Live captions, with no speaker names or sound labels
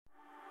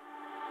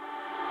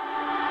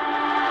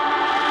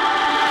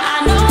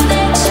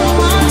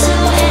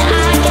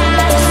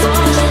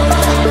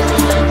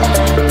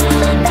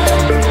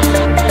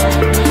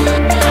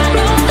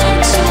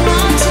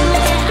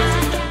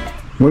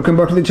Welcome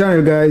back to the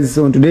channel, guys.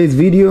 On today's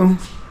video,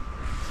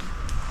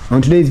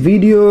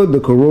 the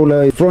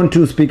Corolla front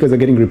two speakers are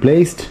getting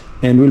replaced,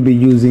 and we'll be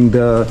using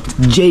the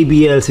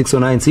JBL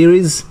 609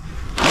 series.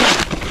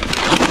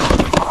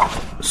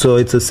 So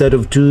it's a set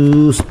of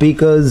two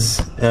speakers.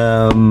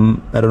 I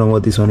don't know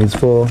what this one is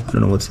for. I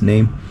don't know what's the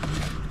name.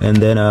 And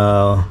then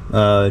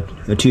a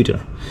tutor.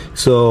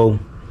 So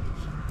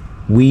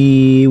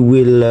we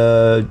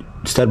will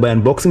start by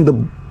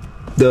unboxing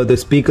the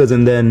speakers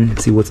and then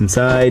see what's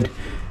inside,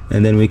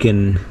 and then we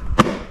can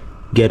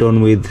get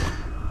on with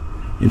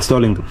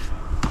installing them.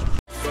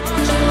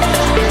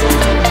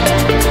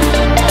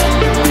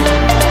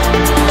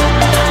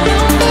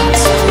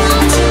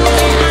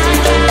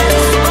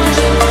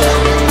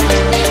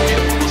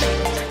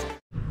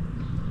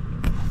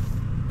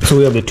 So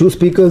we have the two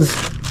speakers,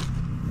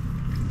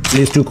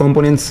 these two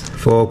components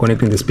for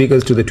connecting the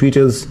speakers to the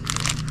tweeters,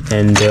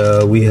 and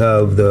we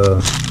have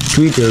the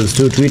tweeters,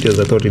 two tweeters.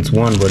 I thought it's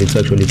one, but it's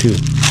actually two.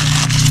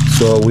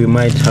 So we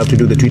might have to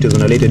do the tweeters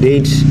on a later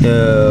date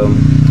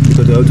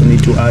because I also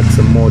need to add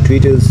some more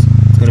tweeters.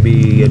 It's going to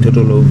be a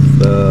total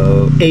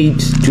of 8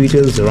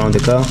 tweeters around the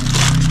car.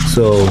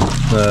 So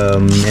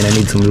and I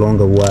need some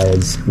longer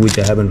wires, which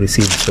I haven't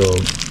received. So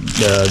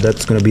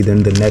that's going to be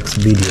then the next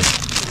video.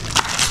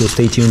 So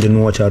stay tuned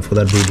and watch out for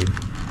that video.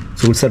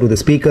 So we'll start with the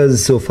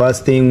speakers. So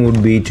first thing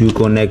would be to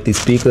connect the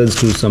speakers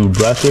to some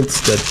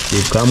brackets that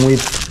they come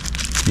with.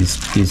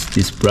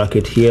 This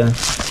bracket here.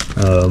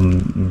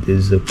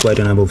 There's quite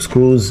a number of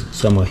screws.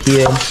 Some are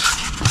here.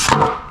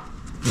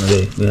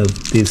 Okay, we have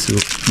this.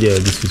 Yeah,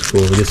 this is for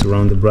just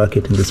around the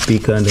bracket and the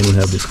speaker, and then we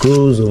have the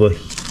screws over.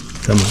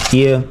 Some are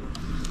here.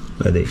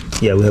 Are they?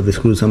 Yeah, we have the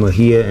screws. Some are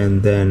here,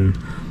 and then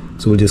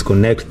so we'll just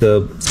connect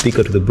the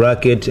speaker to the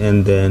bracket,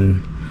 and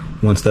then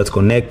once that's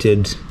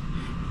connected,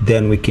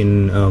 then we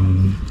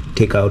can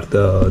take out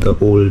the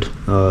old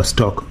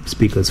stock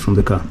speakers from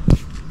the car.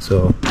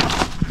 So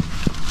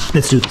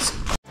let's do this.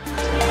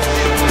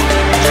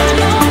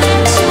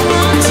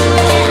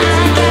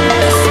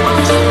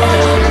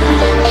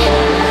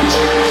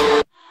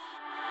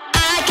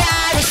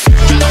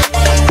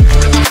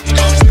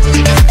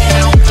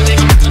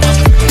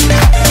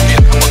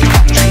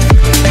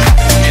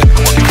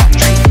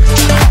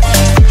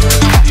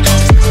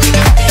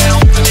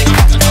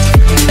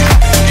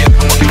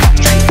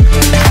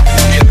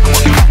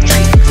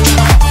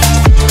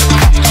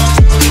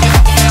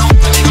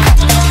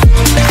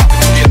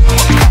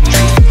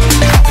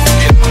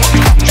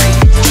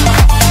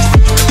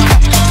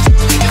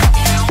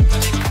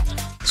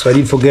 So I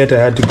did forget I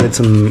had to get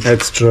some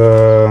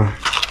extra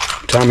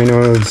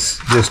terminals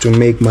just to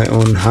make my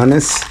own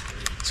harness.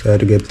 So I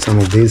had to get some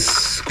of these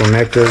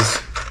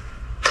connectors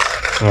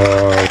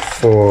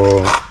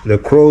for the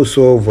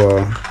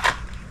crossover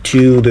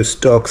to the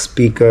stock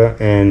speaker,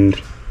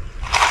 and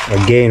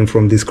again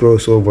from this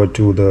crossover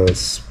to the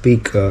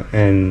speaker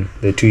and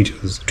the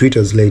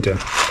tweeters later.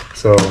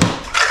 So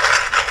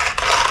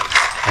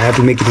I have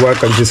to make it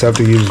work. I just have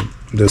to use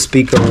the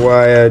speaker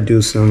wire,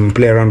 do some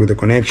play around with the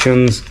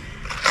connections.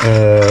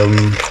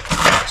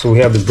 So we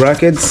have the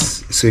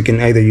brackets, so you can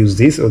either use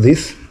this or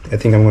this. I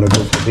think I'm going to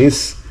go for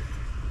this.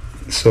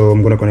 So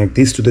I'm going to connect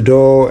this to the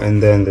door,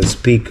 and then the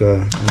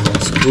speaker, I'm going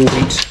to screw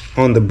it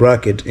on the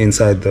bracket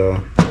inside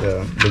the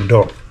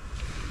door.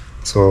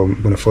 So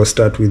I'm going to first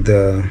start with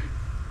the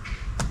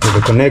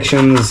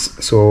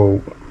connections.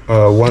 So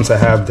once I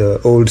have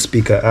the old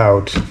speaker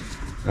out,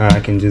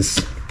 I can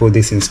just put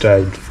this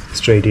inside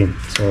straight in.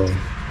 So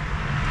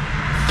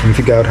I can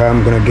figure out how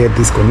I'm going to get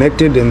this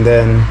connected, and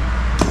then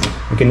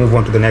we can move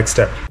on to the next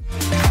step.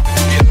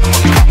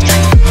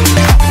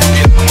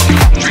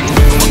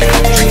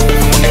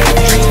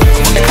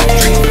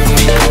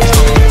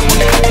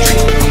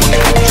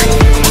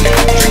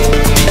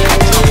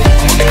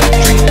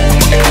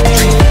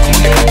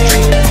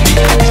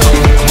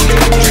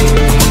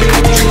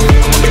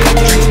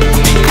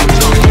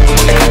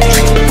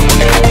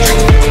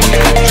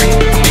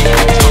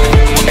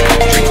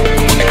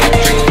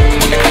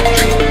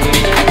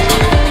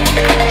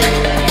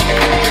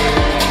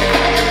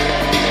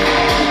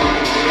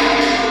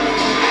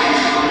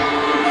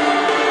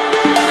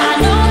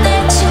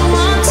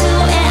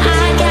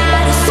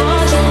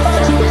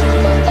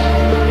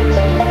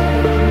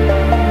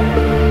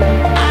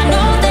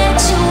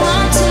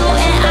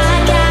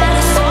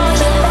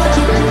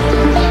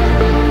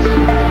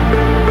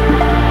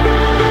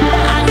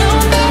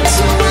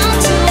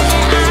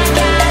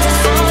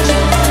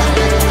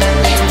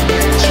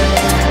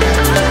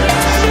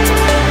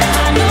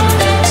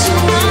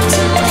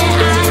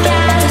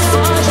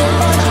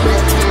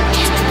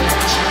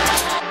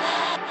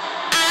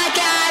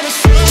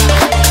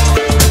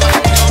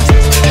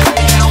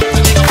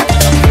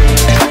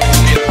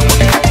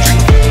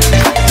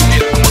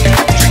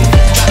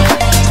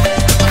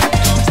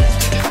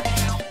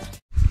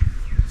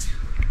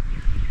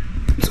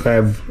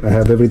 I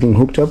have everything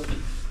hooked up.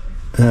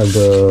 I have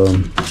the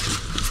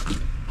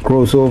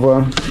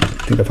crossover.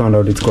 I think I found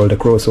out it's called a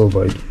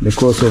crossover. The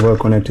crossover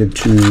connected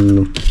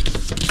to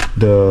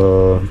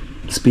the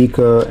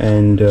speaker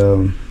and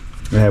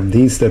I have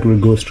these that will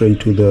go straight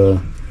to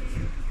the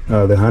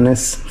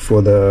harness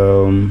for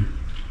the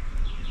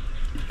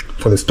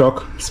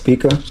stock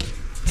speaker,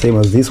 same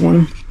as this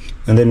one.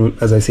 And then,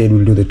 as I said,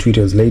 we'll do the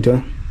tweeters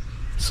later.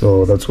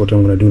 So that's what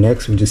I'm going to do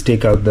next. We'll just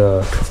take out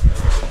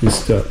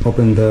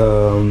open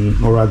the,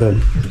 or rather,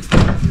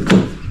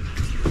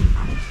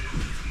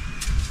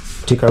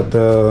 take out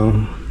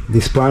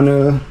this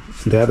panel,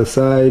 the other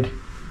side,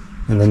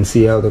 and then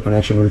see how the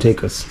connection will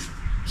take us.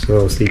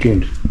 So stay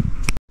tuned.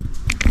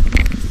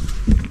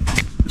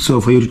 So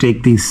for you to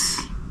take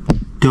this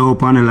door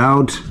panel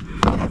out,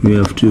 we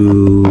have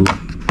to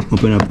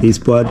open up this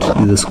part.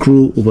 There's a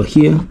screw over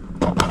here,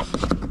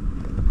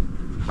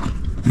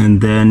 and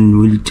then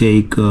we'll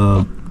take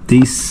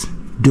this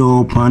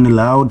door panel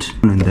out,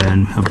 and then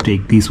we have to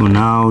take this one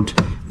out.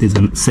 There's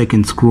a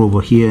second screw over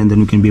here, and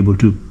then we can be able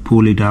to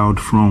pull it out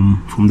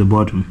from the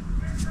bottom.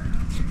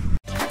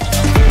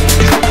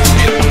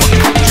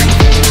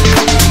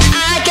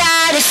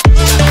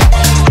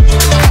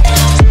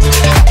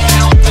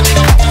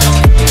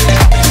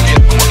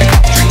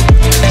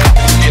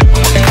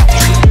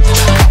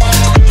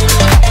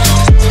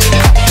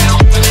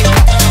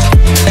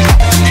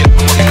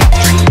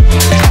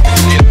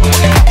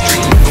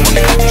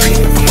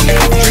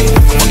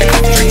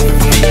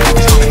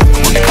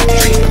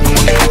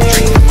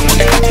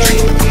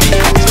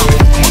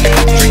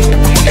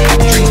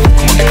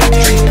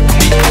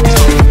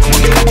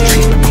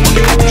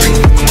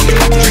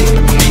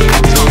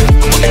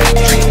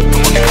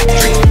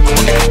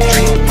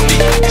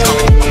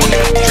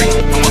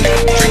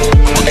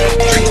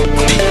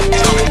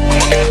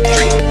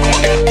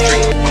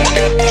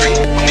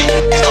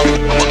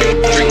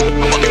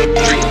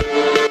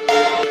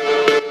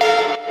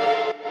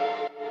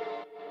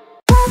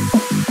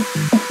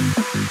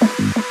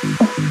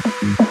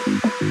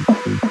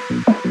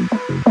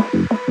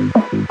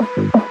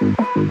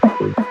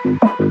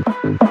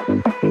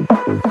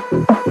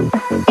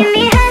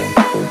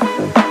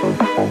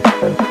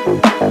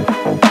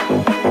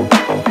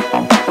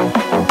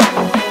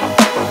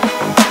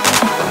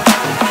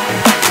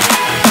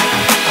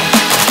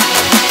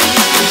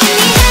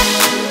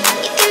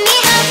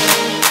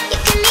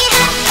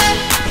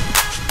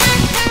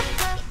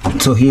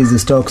 So here's the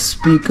stock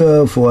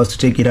speaker. For us to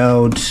take it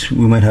out,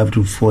 we might have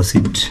to force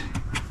this,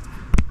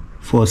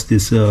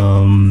 we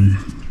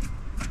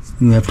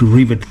have to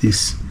rivet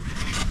this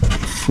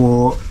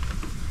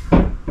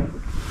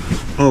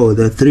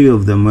there are three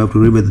of them. We have to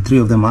rivet the three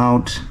of them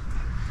out,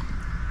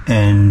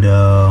 and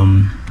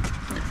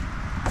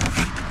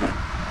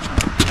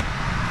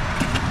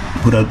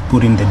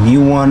put in the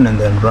new one, and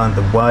then run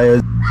the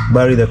wires,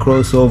 bury the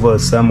crossover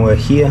somewhere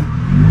here,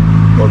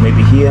 or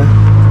maybe here,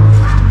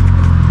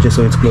 just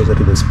so it's closer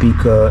to the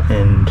speaker,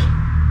 and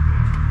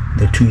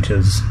the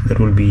tweeters that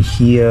will be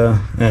here,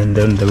 and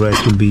then the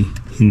rest will be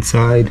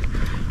inside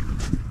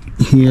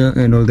here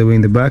and all the way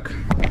in the back.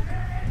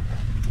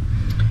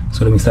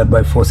 So let me start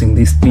by forcing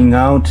this thing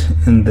out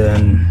and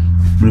then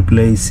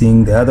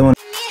replacing the other one.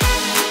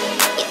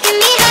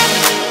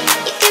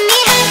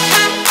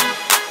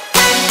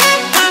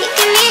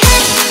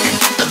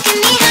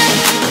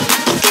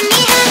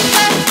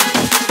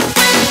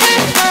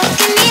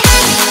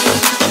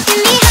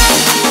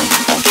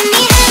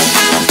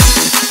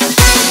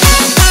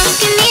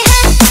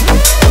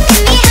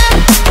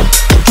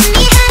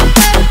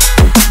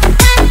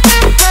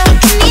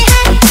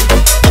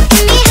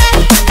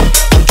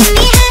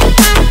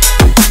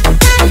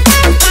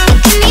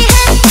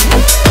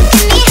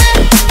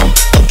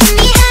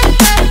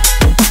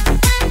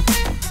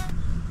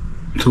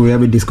 So we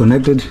have it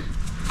disconnected.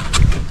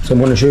 So I'm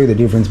going to show you the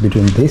difference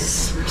between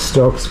this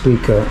stock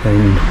speaker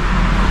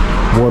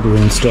and what we're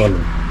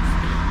installing.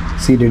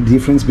 See the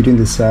difference between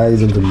the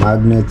size of the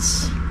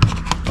magnets,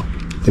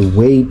 the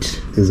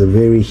weight. There's a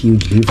very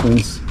huge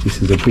difference.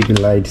 This is a pretty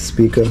light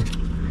speaker,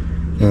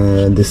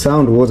 and the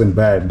sound wasn't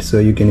bad, so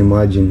you can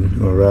imagine,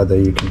 or rather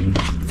you can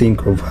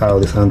think of how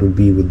the sound would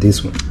be with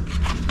this one.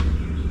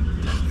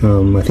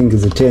 I think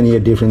there's a 10-year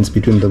difference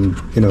between them,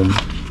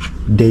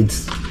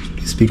 dates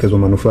speakers were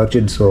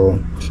manufactured, so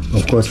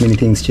of course many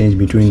things changed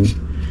between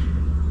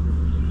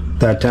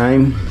that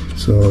time.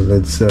 So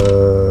let's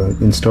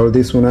install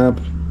this one up.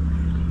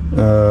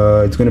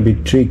 It's going to be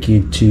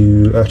tricky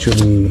to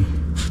actually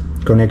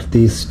connect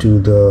this to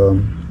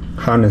the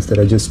harness that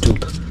I just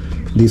took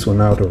this one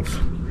out of,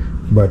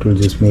 but we'll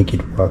just make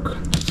it work.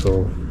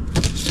 So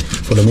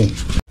follow me.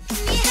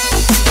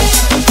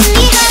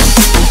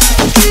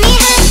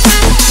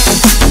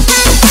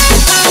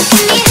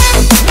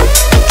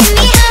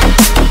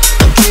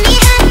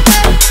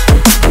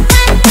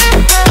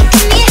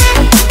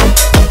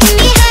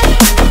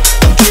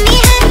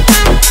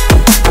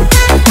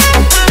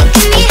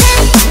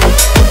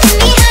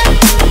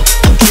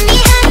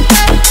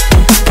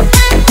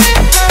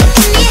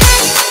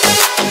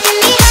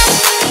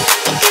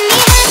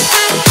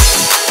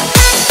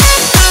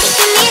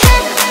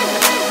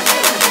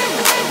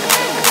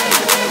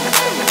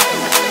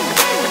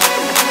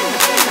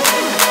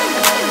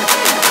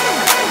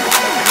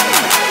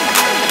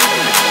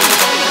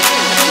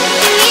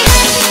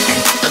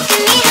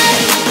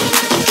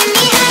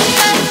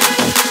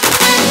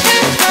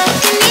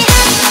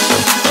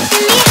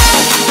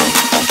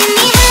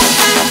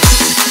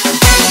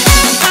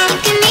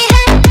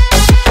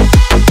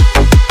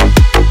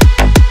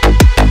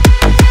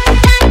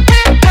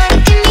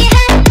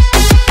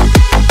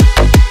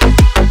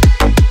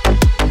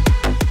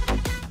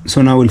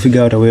 So now we'll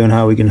figure out a way on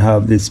how we can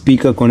have the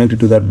speaker connected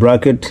to that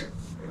bracket.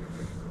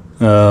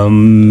 I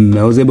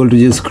was able to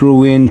just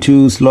screw in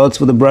 2 slots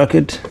for the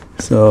bracket,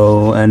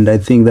 and I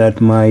think that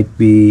might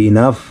be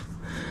enough.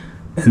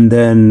 And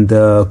then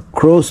the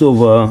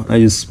crossover, I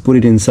just put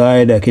it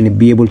inside. I can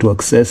be able to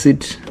access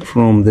it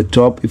from the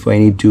top if I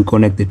need to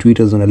connect the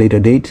tweeters on a later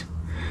date.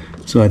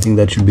 So I think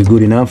that should be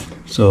good enough.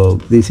 So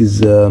this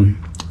is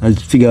I'll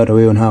figure out a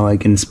way on how I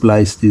can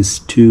splice these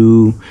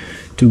 2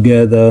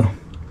 together.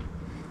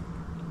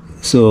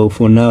 So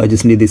for now I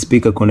just need the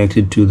speaker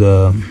connected to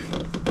the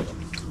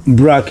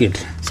bracket,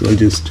 so I'll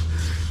just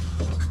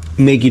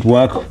make it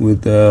work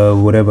with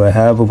whatever I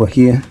have over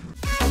here.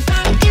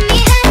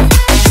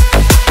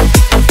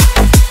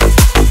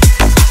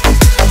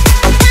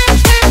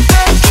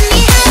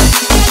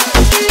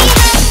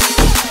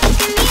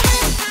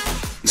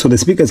 So the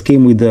speakers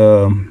came with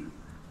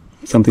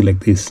something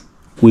like this,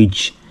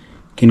 which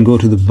can go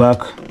to the back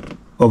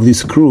of this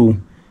screw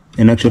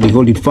and actually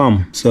hold it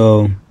firm.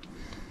 So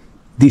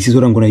this is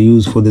what I'm going to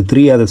use for the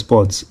 3 other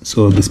spots.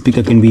 So the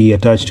speaker can be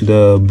attached to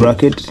the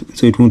bracket,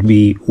 so it won't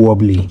be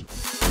wobbly.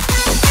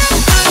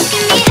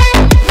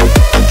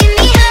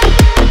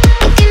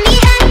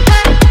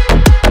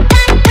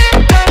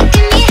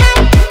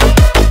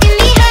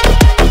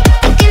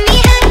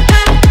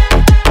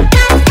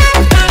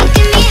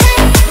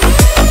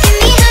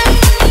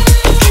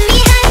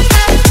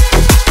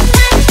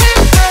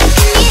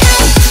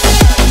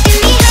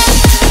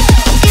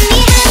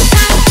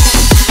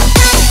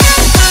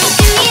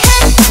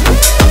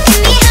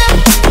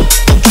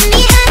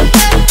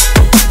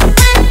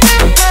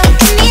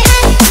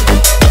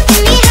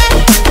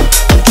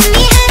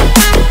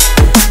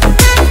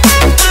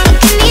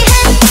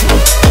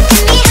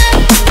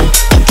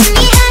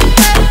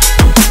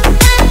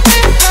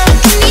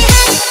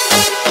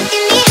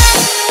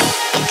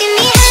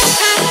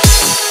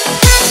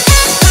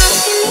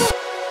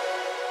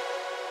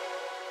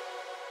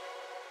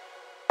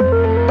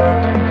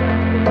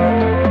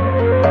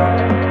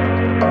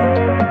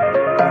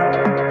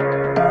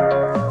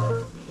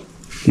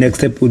 Next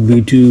step would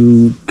be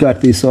to cut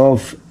this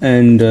off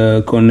and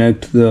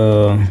connect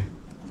the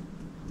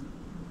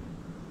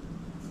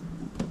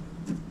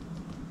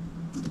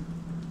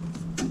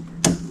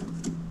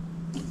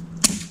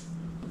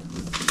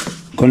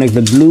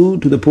blue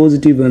to the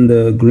positive and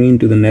the green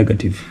to the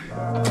negative.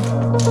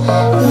 Look,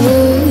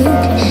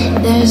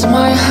 there's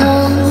my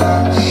home,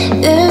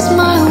 there's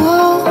my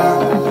wall.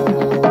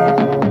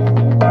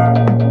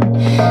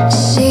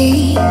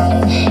 See,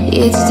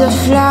 it's the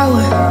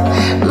flower,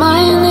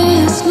 mine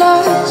is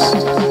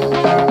lost.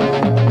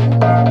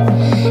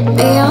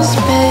 Beyond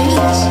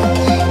space,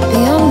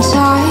 beyond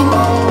time,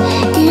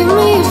 give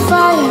me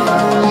fire,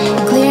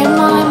 clear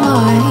my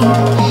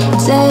mind,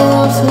 tale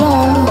of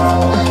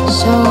love,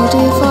 so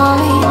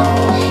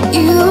divine.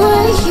 You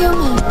are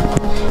human,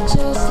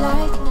 just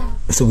like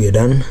now. So we are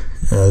done.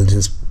 I'll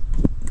just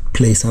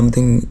play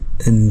something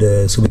and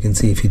so we can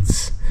see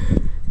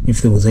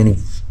if there was any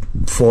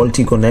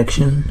faulty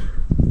connection.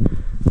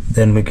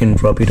 Then we can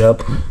drop it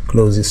up,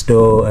 close this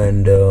door,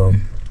 and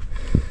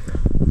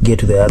get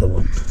to the other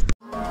one.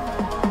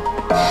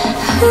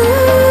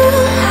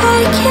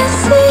 I can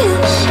see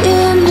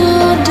in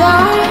the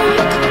dark.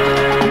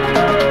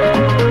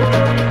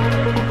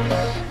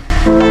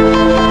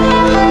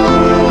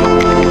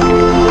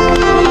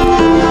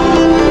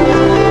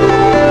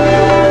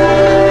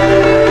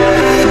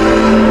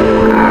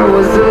 I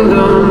was a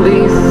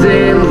lonely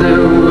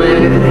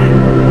silhouette,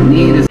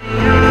 need a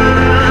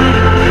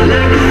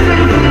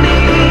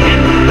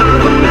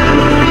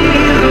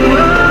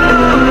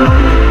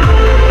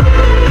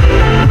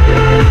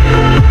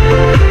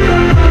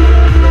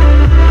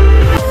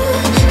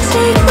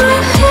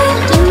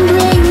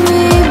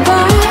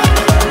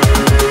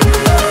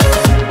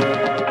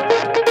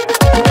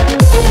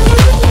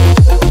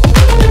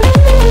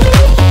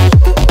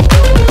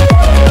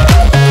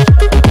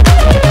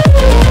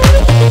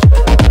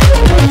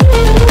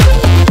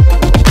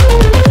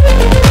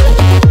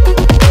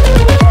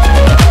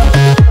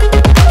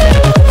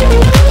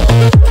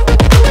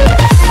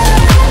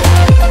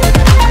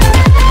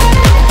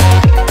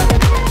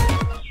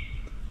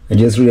I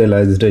just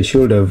realized I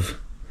should have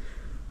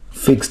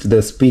fixed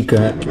the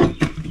speaker,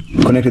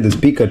 connected the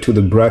speaker to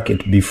the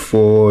bracket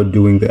before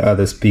doing the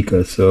other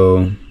speaker.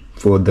 So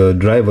for the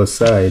driver's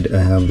side,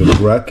 I have the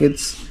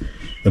brackets,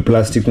 the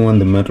plastic one,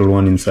 the metal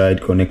one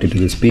inside, connected to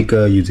the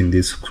speaker using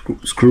this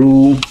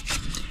screw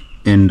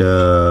and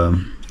a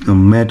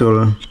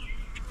metal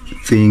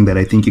thing that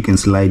I think you can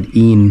slide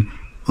in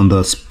on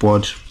the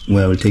spot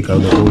where I will take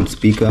out the old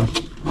speaker.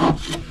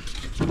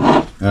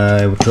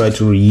 I will try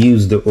to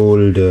reuse the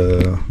old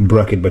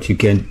bracket, but you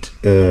can't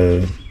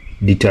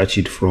detach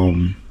it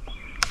from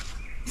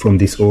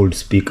this old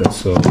speaker,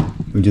 so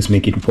we'll just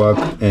make it work,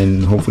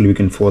 and hopefully we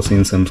can force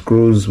in some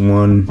screws,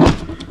 1,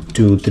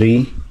 2,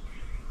 3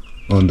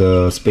 on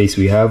the space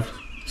we have.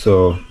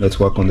 So let's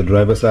work on the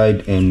driver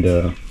side and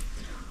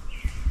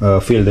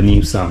feel the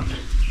new sound.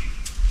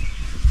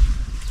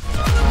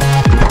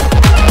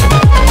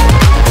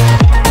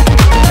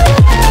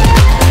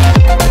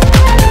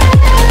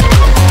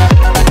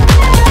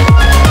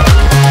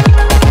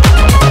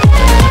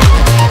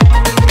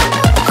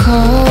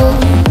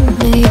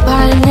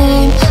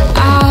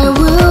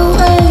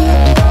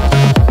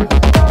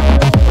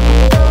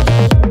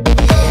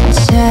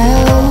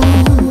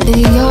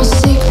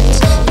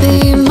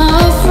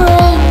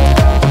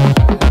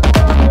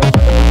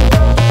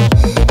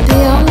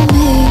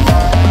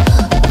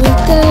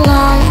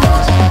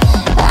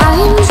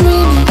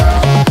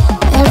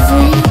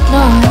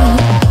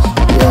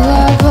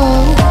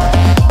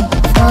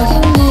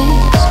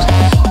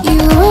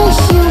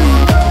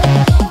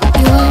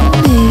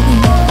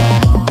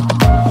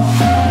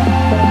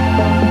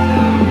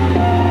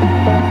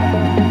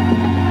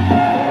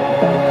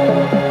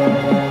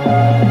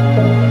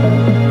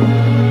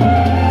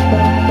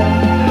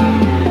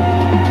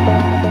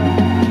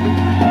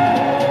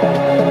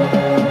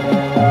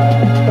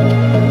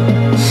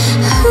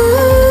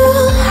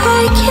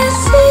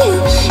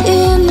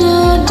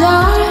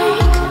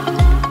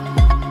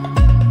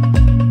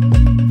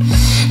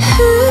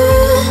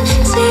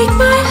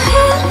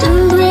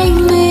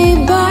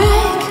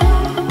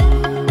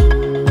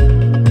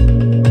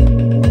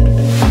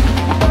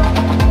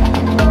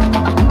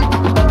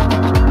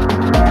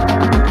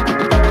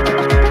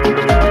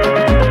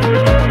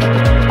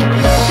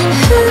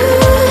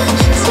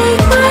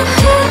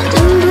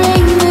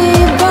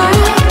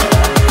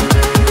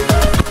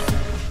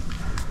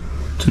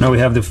 So now we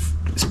have the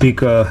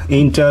speaker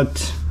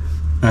intact.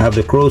 I have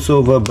the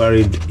crossover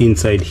buried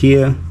inside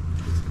here,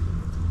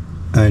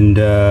 and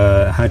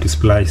I had to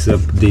splice up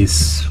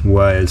this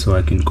wire so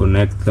I can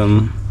connect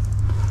them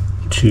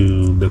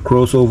to the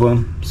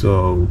crossover.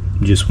 So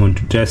just want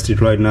to test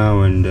it right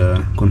now and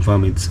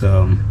confirm it's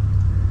the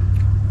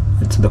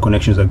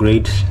connections are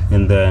great,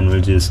 and then we'll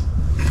just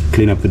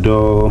clean up the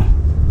door,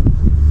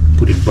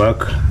 put it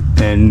back,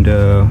 and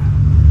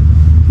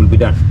we'll be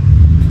done.